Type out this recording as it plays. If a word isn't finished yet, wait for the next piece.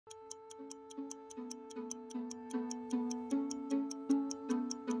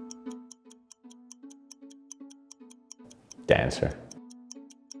Dancer.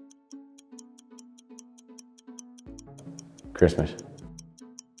 Christmas.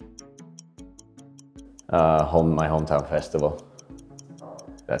 My hometown festival.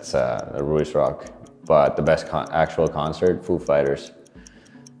 That's the Ruiz Rock. But the best actual concert, Foo Fighters.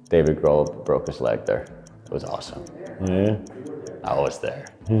 David Grohl broke his leg there. It was awesome. Yeah. I was there.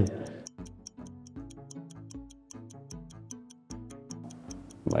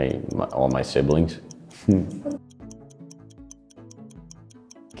 All my siblings.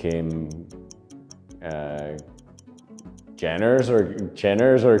 Kim, Jenners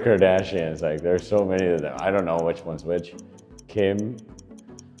or Kardashians. Like there's so many of them. I don't know which one's which. Kim.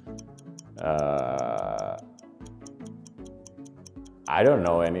 I don't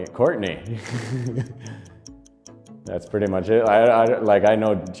know any. Courtney. That's pretty much it. I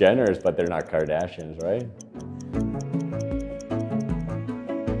know Jenners, but they're not Kardashians, right?